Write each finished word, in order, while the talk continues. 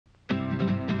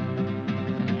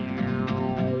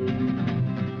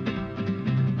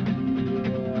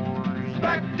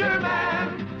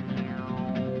Spectreman!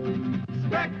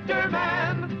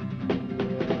 Spectreman!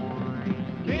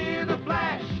 In a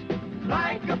flash,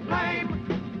 like a flame,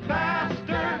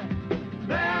 faster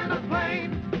than a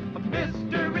plane, a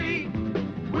mystery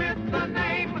with the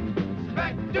name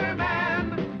Spectreman.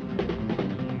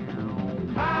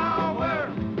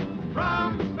 Power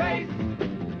from space,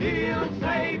 he'll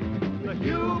save the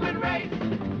human race,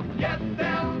 yet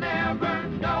they'll never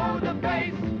know the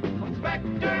face of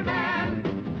Spectreman.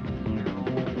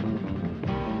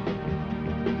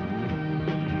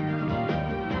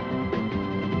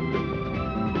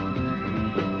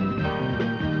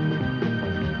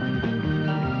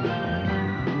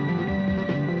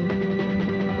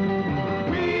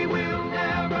 We will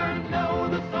never know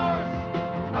the source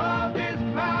of his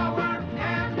power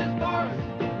and his force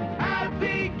as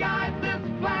he guides this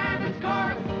planet's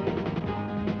course.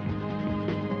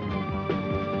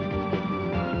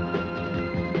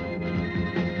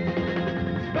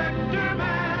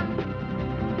 Spectreman!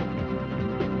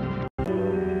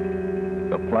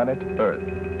 The planet Earth,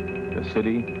 the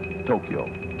city Tokyo.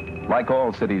 Like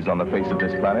all cities on the face of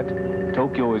this planet,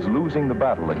 Tokyo is losing the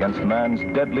battle against man's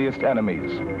deadliest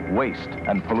enemies, waste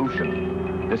and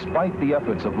pollution. Despite the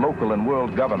efforts of local and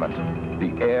world government,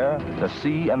 the air, the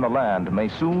sea, and the land may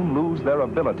soon lose their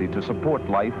ability to support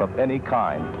life of any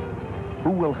kind.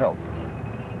 Who will help?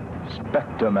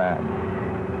 Spectreman.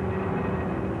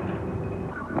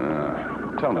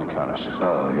 Tell me, Connors.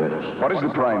 Oh, yes. What is the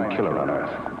prime killer on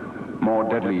Earth? More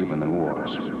deadly even than wars.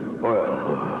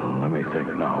 Well, let me think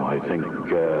now. I think,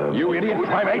 You idiot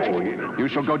primate! You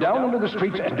shall go down into the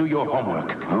streets and do your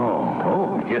homework.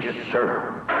 Oh, yes,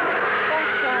 sir.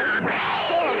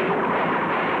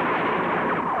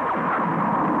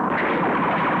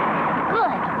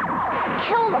 Good.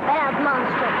 Kill the bad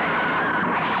monster.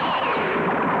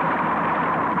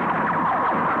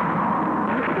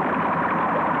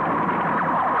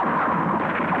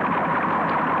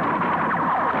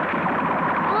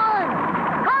 Good.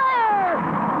 Fire!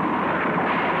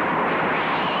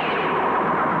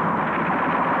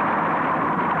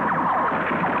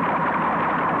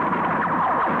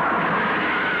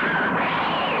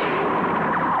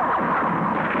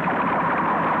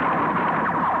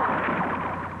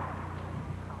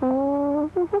 Oh,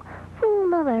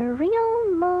 the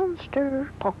real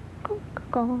monster.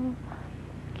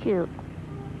 Cute.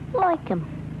 Like him.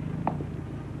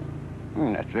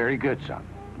 That's very good, son.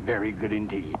 Very good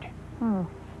indeed.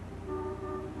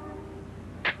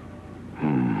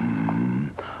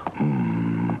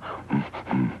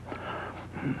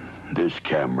 This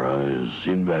camera is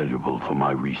invaluable for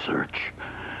my research.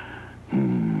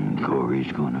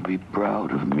 Corey's going to be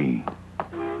proud of me.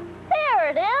 There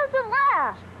it is at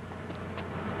last.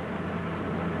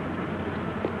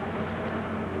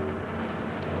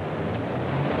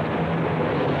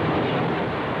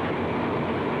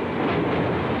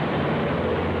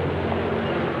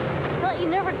 Thought you'd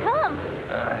never come.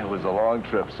 It was a long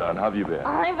trip, son. How have you been?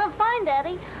 I've been fine,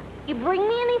 Daddy. You bring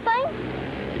me anything?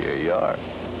 Here you are.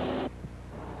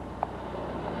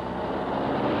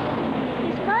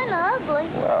 He's kind of ugly.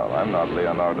 Well, I'm not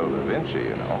Leonardo da Vinci,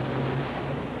 you know.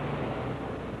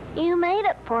 You made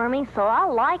it for me, so I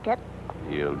like it.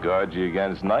 He'll guard you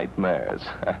against nightmares.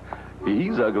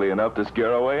 He's ugly enough to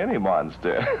scare away any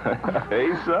monster.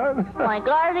 Hey, son? My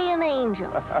guardian angel.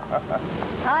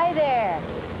 Hi there.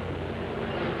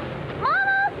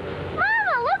 Mama!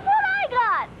 Mama, look what I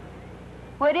got!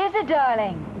 What is it,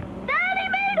 darling? Daddy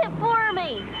made it for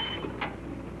me!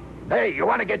 Hey, you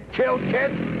want to get killed,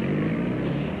 kid?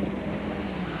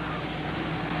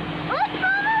 Look,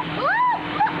 Mama! Look!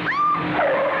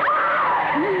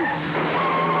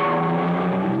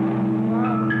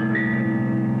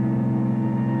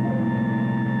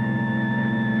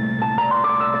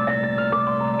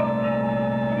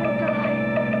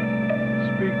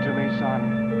 Speak to me, son.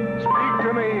 Speak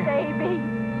to me. Baby.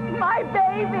 My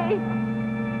baby.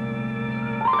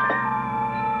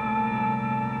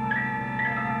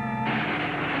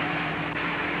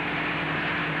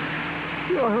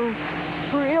 You're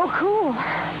real cool.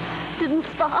 Didn't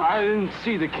stop. I didn't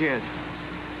see the kid.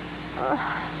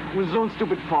 It was his own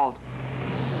stupid fault.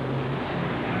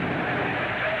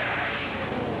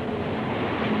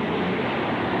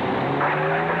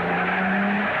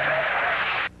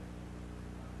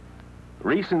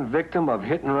 Recent victim of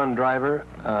hit-and-run driver,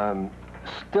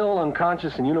 still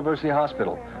unconscious in University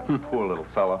Hospital. Poor little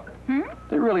fella.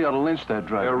 They really ought to lynch that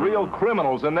driver. They're real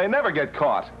criminals, and they never get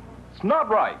caught. It's not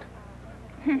right.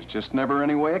 There's just never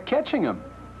any way of catching him.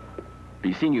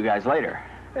 Be seeing you guys later.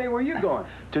 Hey, where are you going?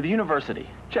 To the university.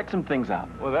 Check some things out.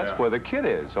 Well, that's where the kid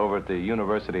is, over at the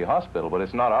university hospital, but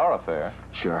it's not our affair.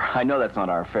 Sure, I know that's not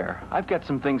our affair. I've got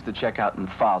some things to check out in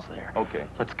the files there. Okay.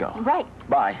 Let's go. Right.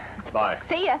 Bye. Bye.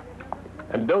 See ya.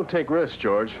 And don't take risks,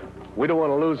 George. We don't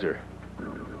want to lose her.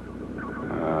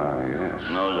 Yes.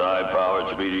 Those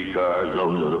high-powered speedy cars,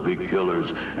 those are the big killers.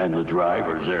 And the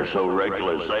drivers, they're so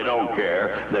reckless, they don't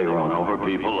care. They run over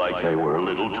people like they were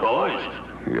little toys.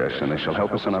 Yes, and they shall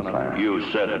help us in our plan.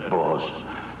 You said it, boss.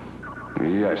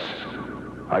 Yes.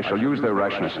 I shall use their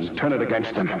rashness and turn it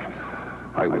against them.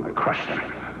 I will crush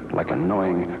them like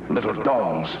annoying little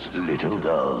dogs. Little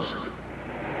dolls.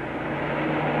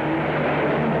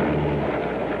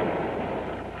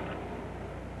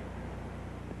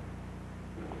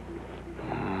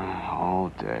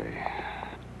 All day.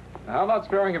 How about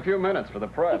sparing a few minutes for the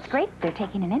press? It's great they're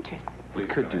taking an interest. We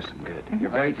could do some good.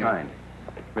 You're very kind.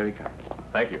 Very kind.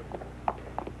 Thank you.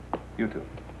 You too.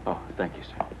 Oh, thank you,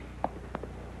 sir.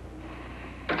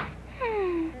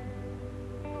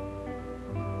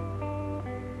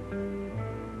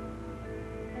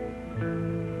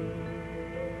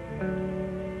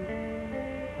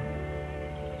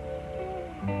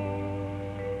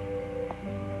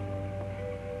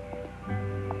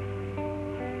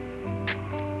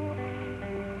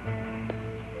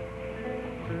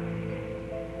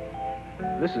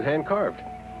 This is hand-carved.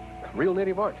 Real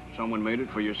native art. Someone made it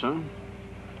for your son?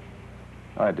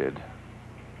 I did.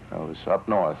 I was up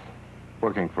north,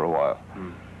 working for a while.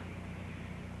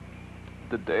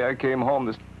 The day I came home,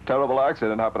 this terrible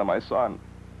accident happened to my son.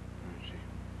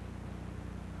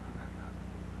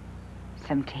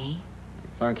 Some tea?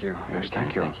 Thank you. Yes,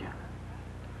 thank you. Thank you.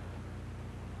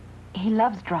 He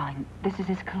loves drawing. This is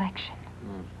his collection.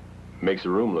 Makes the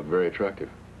room look very attractive.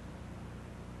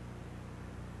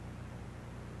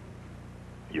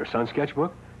 Your son's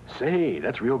sketchbook? Say,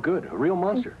 that's real good. A real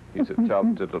monster. He's a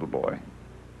talented little boy.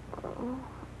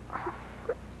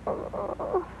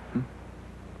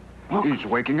 He's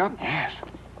waking up? Yes.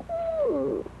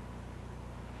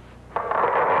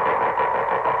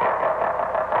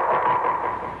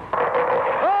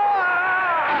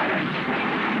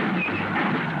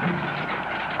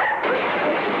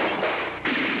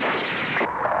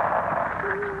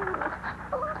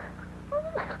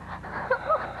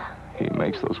 He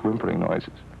makes those whimpering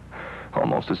noises,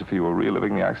 almost as if he were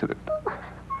reliving the accident.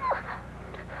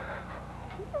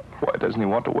 Why doesn't he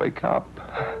want to wake up?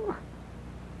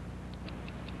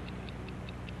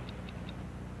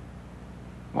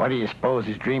 What do you suppose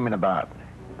he's dreaming about?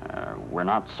 We're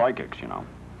not psychics, you know.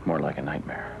 More like a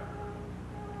nightmare.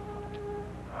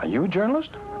 Are you a journalist?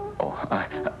 Oh,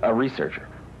 a researcher.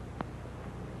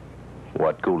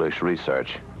 What ghoulish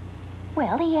research?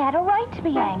 Well, he had a right to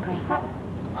be angry.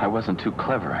 I wasn't too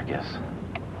clever, I guess.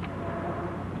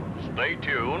 Stay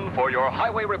tuned for your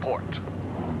highway report.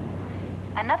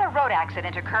 Another road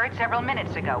accident occurred several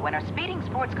minutes ago when a speeding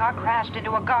sports car crashed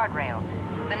into a guardrail.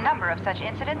 The number of such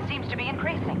incidents seems to be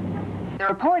increasing. The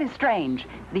report is strange.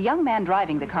 The young man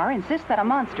driving the car insists that a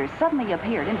monster suddenly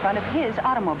appeared in front of his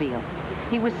automobile.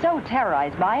 He was so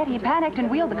terrorized by it, he panicked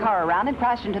and wheeled the car around and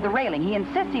crashed into the railing. He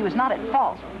insists he was not at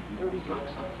fault.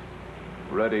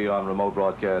 Ready on remote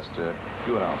broadcast.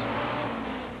 You announce.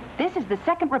 This is the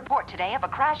second report today of a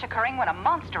crash occurring when a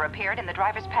monster appeared in the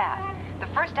driver's path. The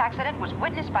first accident was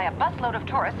witnessed by a busload of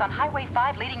tourists on Highway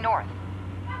 5 leading north.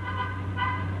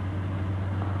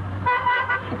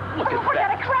 Look at that. We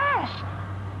got a crash.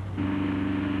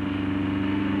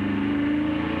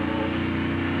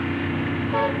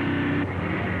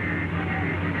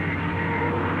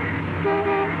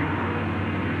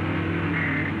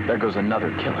 There goes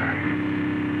another killer.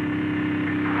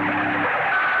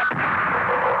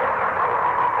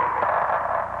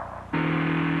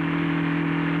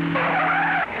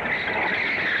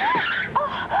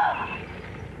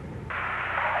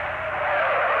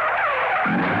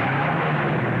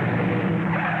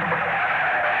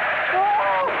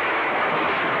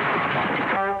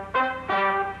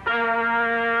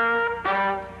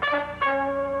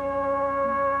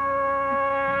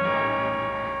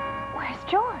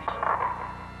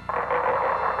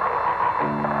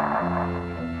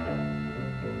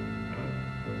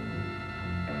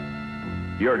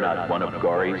 You're not one of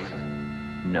Gory's?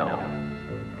 No.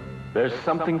 There's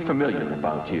something familiar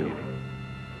about you.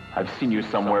 I've seen you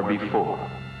somewhere before.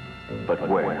 But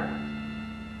where?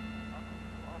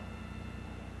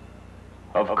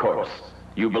 Of course.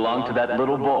 You belong to that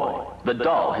little boy, the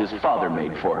doll his father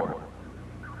made for him.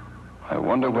 I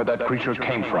wonder where that creature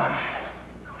came from.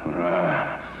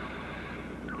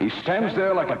 He stands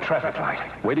there like a traffic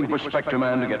light, waiting for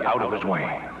Spectreman to get out of his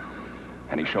way.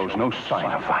 and he shows no sign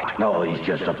of fight. No, he's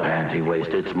just a panty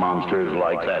waste. It's monsters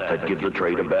like that give the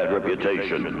trade a bad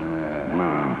reputation.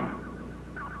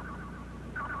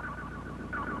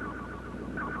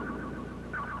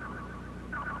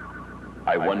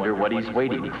 I wonder what he's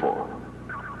waiting for.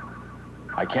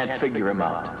 I can't figure him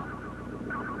out.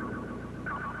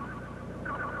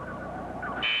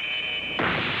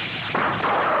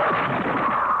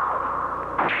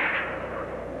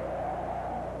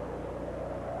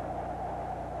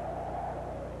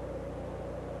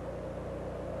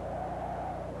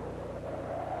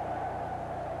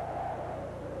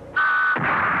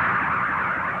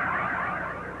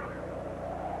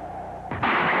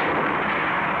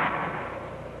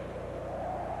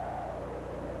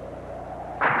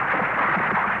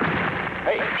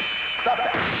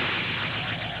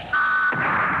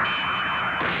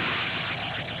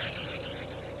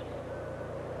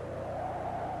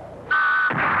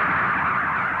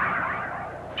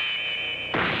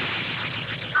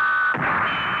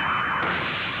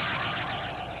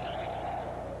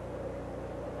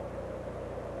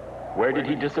 Where did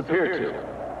he disappear to?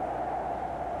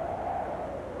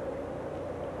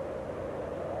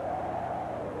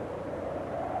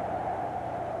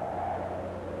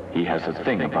 He has a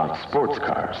thing about sports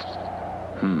cars.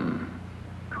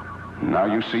 Now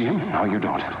you see him, now you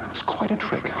don't. It's quite a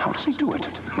trick. How does he do it?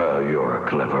 Well, you're a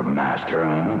clever master,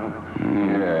 huh?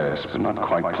 Yes, but not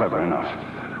quite clever enough.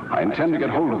 I intend to get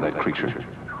hold of that creature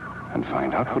and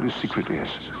find out what his secret is.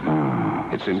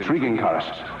 It's intriguing, Karas.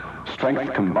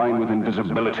 Strength combined with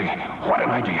invisibility. What an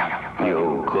idea.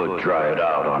 You could try it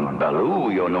out on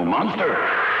Baloo, your new monster.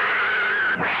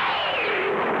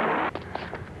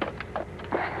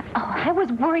 Oh, I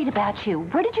was worried about you.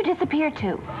 Where did you disappear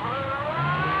to?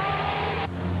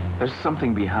 There's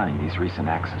something behind these recent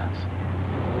accidents.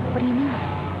 What do you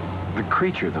mean? The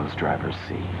creature those drivers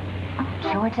see. Oh,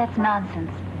 George, that's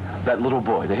nonsense. That little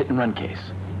boy, the hit-and-run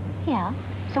case. Yeah,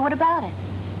 so what about it?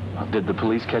 Did the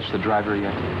police catch the driver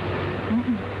yet?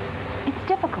 It's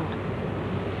difficult.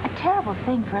 A terrible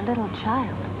thing for a little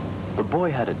child. The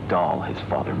boy had a doll his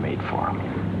father made for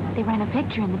him. They ran a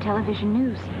picture in the television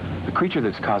news. The creature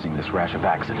that's causing this rash of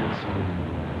accidents.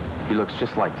 He looks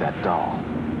just like that doll.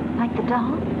 Like the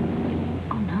doll?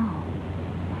 Oh, no.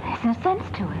 There's no sense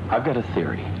to it. I've got a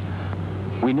theory.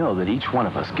 We know that each one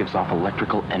of us gives off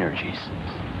electrical energies.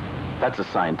 That's a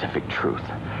scientific truth.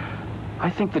 I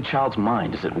think the child's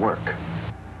mind is at work.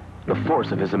 The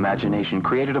force of his imagination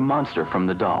created a monster from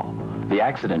the doll. The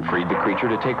accident freed the creature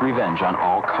to take revenge on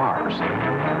all cars.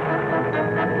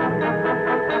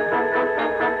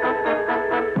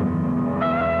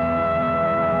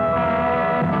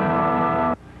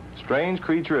 Strange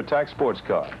creature attacks sports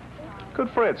car. Good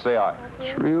for it, say I.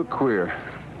 It's real queer.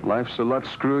 Life's a lot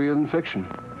screwier than fiction.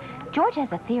 George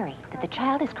has a theory that the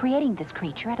child is creating this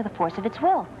creature out of the force of its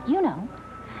will. You know.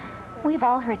 We've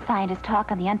all heard scientists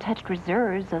talk on the untouched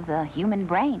reserves of the human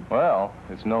brain. Well,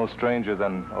 it's no stranger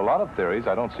than a lot of theories.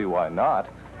 I don't see why not.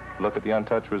 Look at the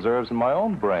untouched reserves in my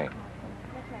own brain.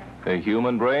 The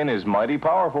human brain is mighty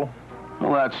powerful.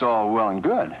 Well, that's all well and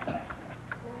good.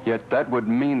 Yet that would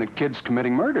mean the kid's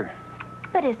committing murder.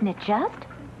 But isn't it just?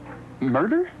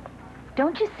 Murder?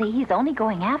 Don't you see he's only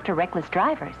going after reckless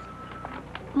drivers?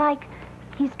 Like,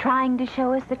 he's trying to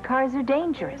show us that cars are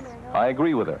dangerous. I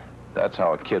agree with her. That's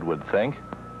how a kid would think.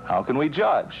 How can we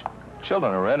judge?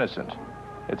 Children are innocent.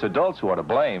 It's adults who are to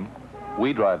blame.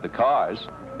 We drive the cars.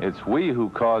 It's we who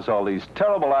cause all these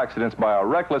terrible accidents by our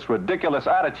reckless, ridiculous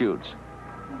attitudes.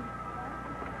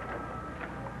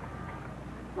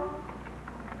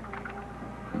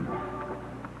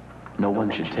 No one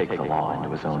should take the law into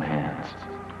his own hands.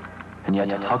 And yet,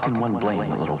 how can one blame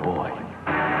the little boy?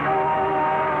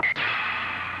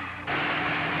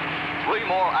 3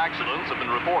 more accidents have been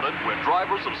reported where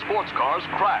drivers of sports cars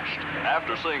crashed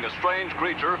after seeing a strange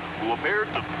creature who appeared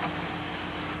to...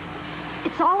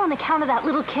 It's all on account of that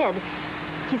little kid.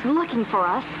 He's looking for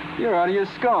us. You're out of your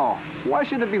skull. Why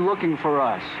should it be looking for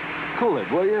us? Cool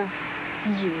it, will you?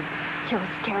 You're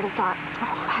scared of that.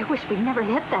 Oh, I wish we'd never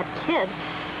hit that kid.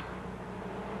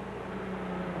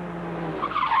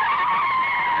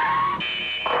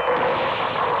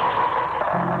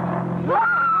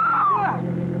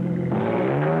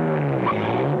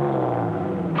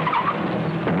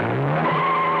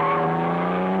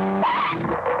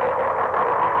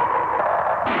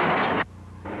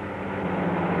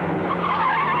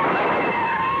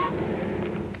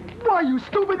 You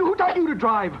stupid! Who taught you to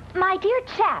drive? My dear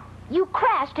chap, you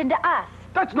crashed into us.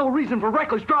 That's no reason for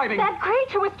reckless driving. That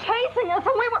creature was chasing us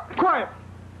and we were... Quiet!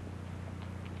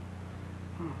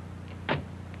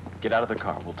 Get out of the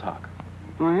car. We'll talk.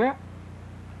 Oh, yeah?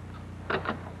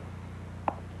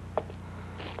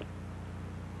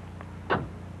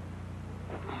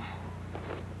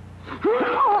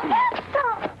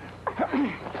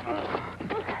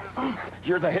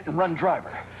 You're the hit-and-run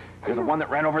driver. You're the one that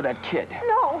ran over that kid.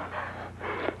 No.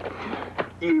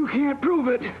 You can't prove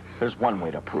it. There's one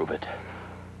way to prove it.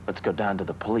 Let's go down to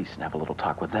the police and have a little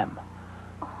talk with them.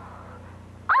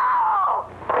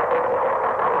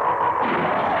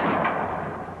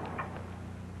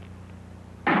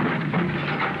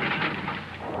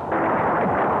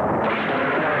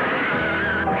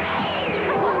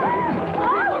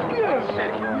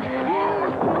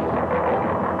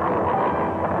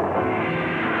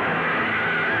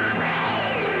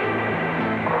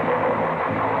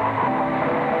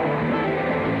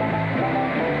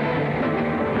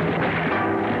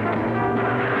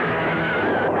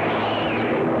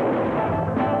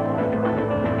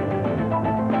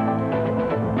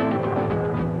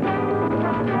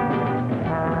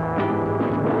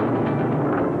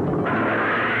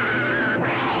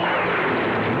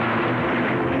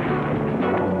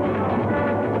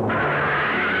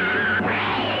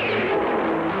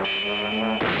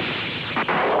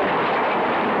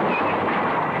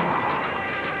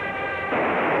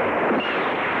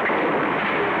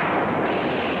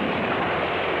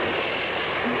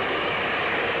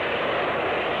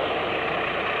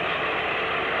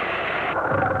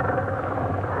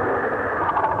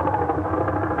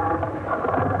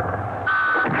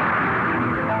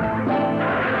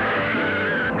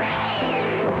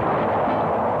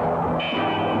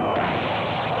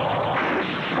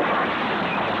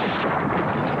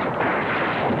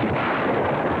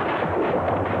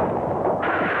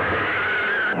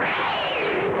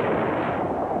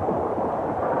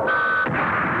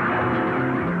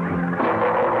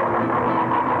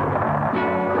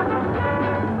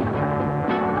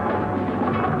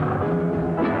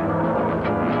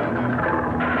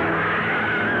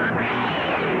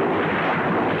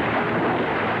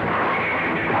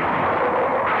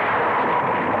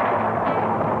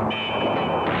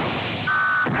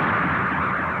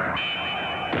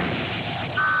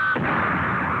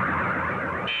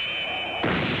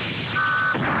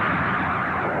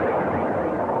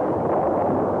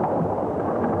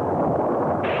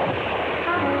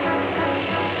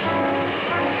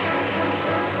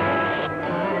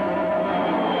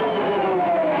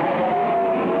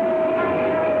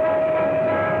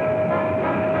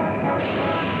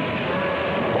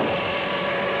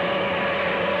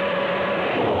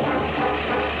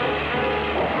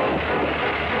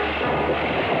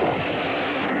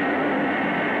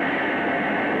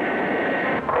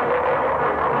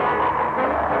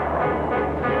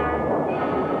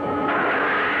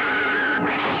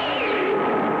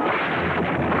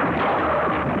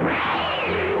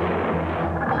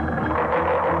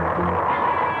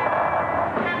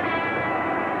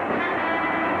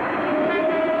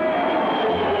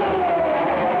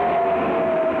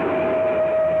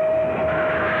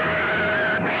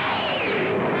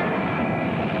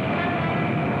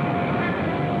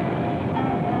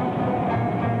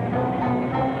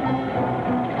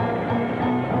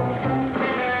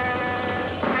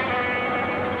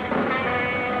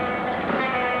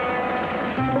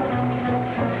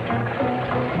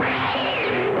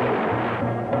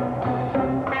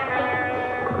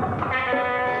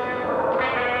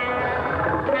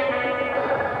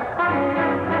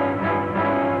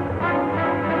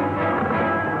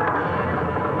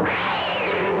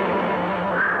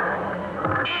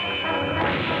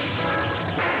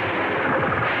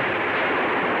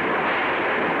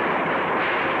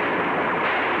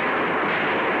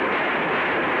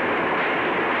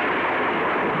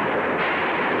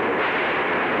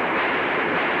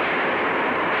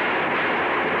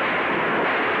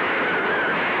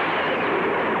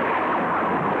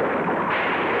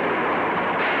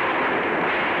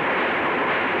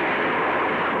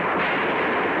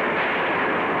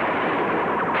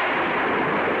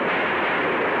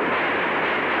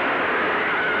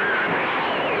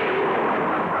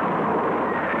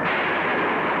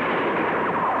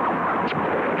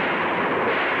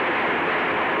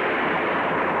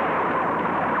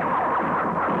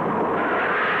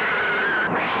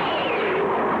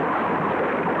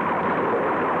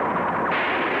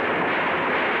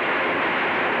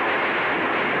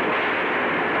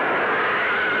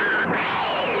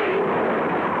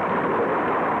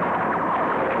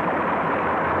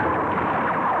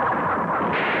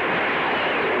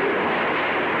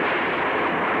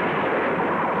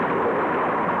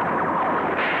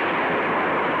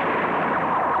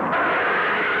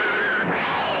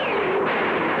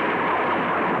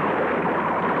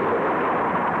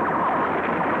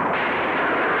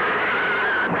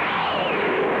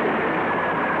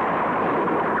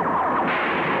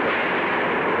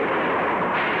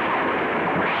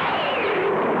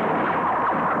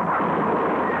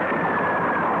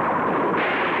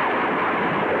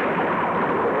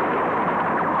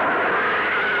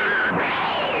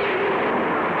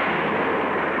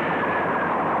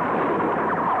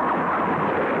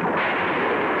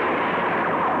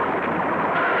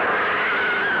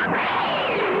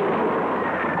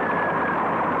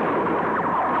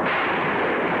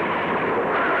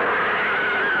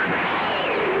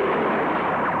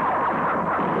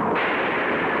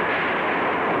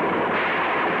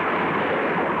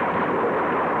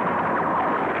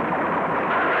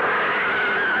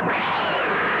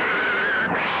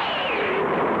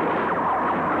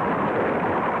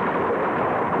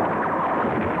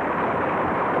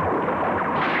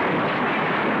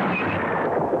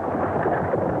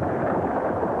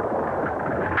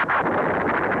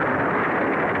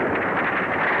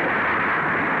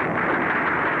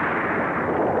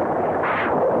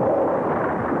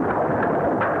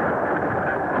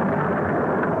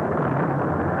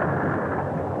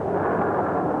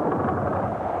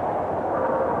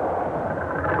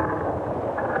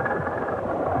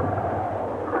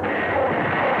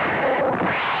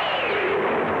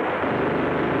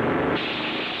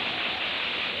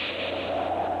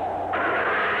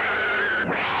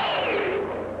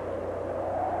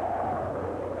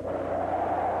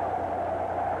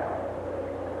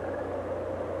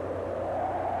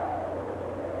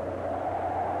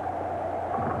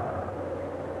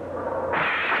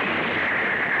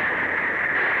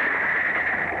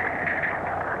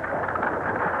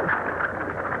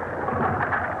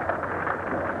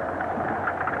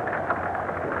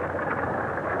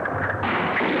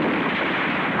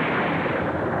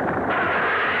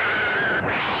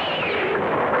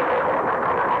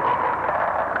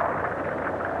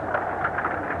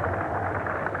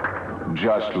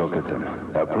 Just look at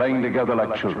them. They're playing together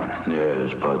like children.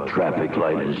 Yes, but Traffic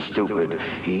Light is stupid.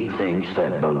 He thinks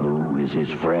that Baloo is his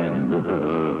friend.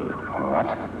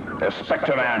 What? The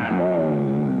Spectreman.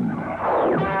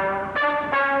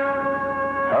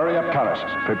 Hurry up,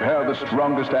 Karas. Prepare the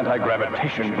strongest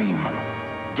anti-gravitation beam.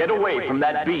 Get away from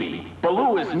that beam.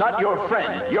 Baloo is not your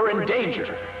friend. You're in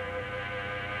danger.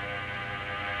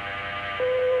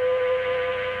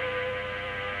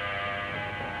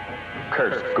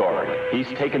 Curse Gory. He's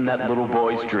taken that little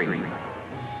boy's dream.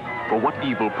 For what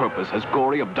evil purpose has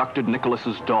Gory abducted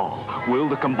Nicholas's doll? Will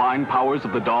the combined powers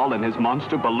of the doll and his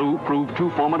monster Baloo prove too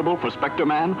formidable for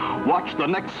Spectreman? Watch the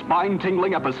next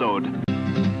spine-tingling episode.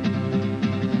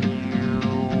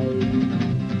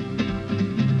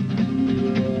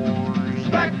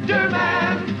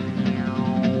 Spectreman!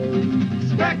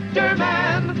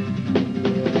 Spectreman!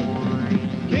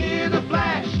 In a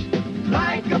flash,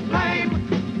 like a flame,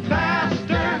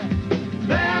 faster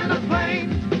than a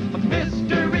plane, a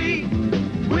mystery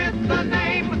with the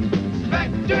name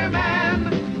Spectreman.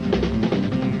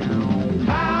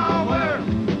 Power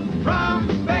from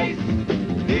space,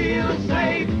 he'll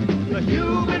save the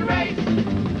human race.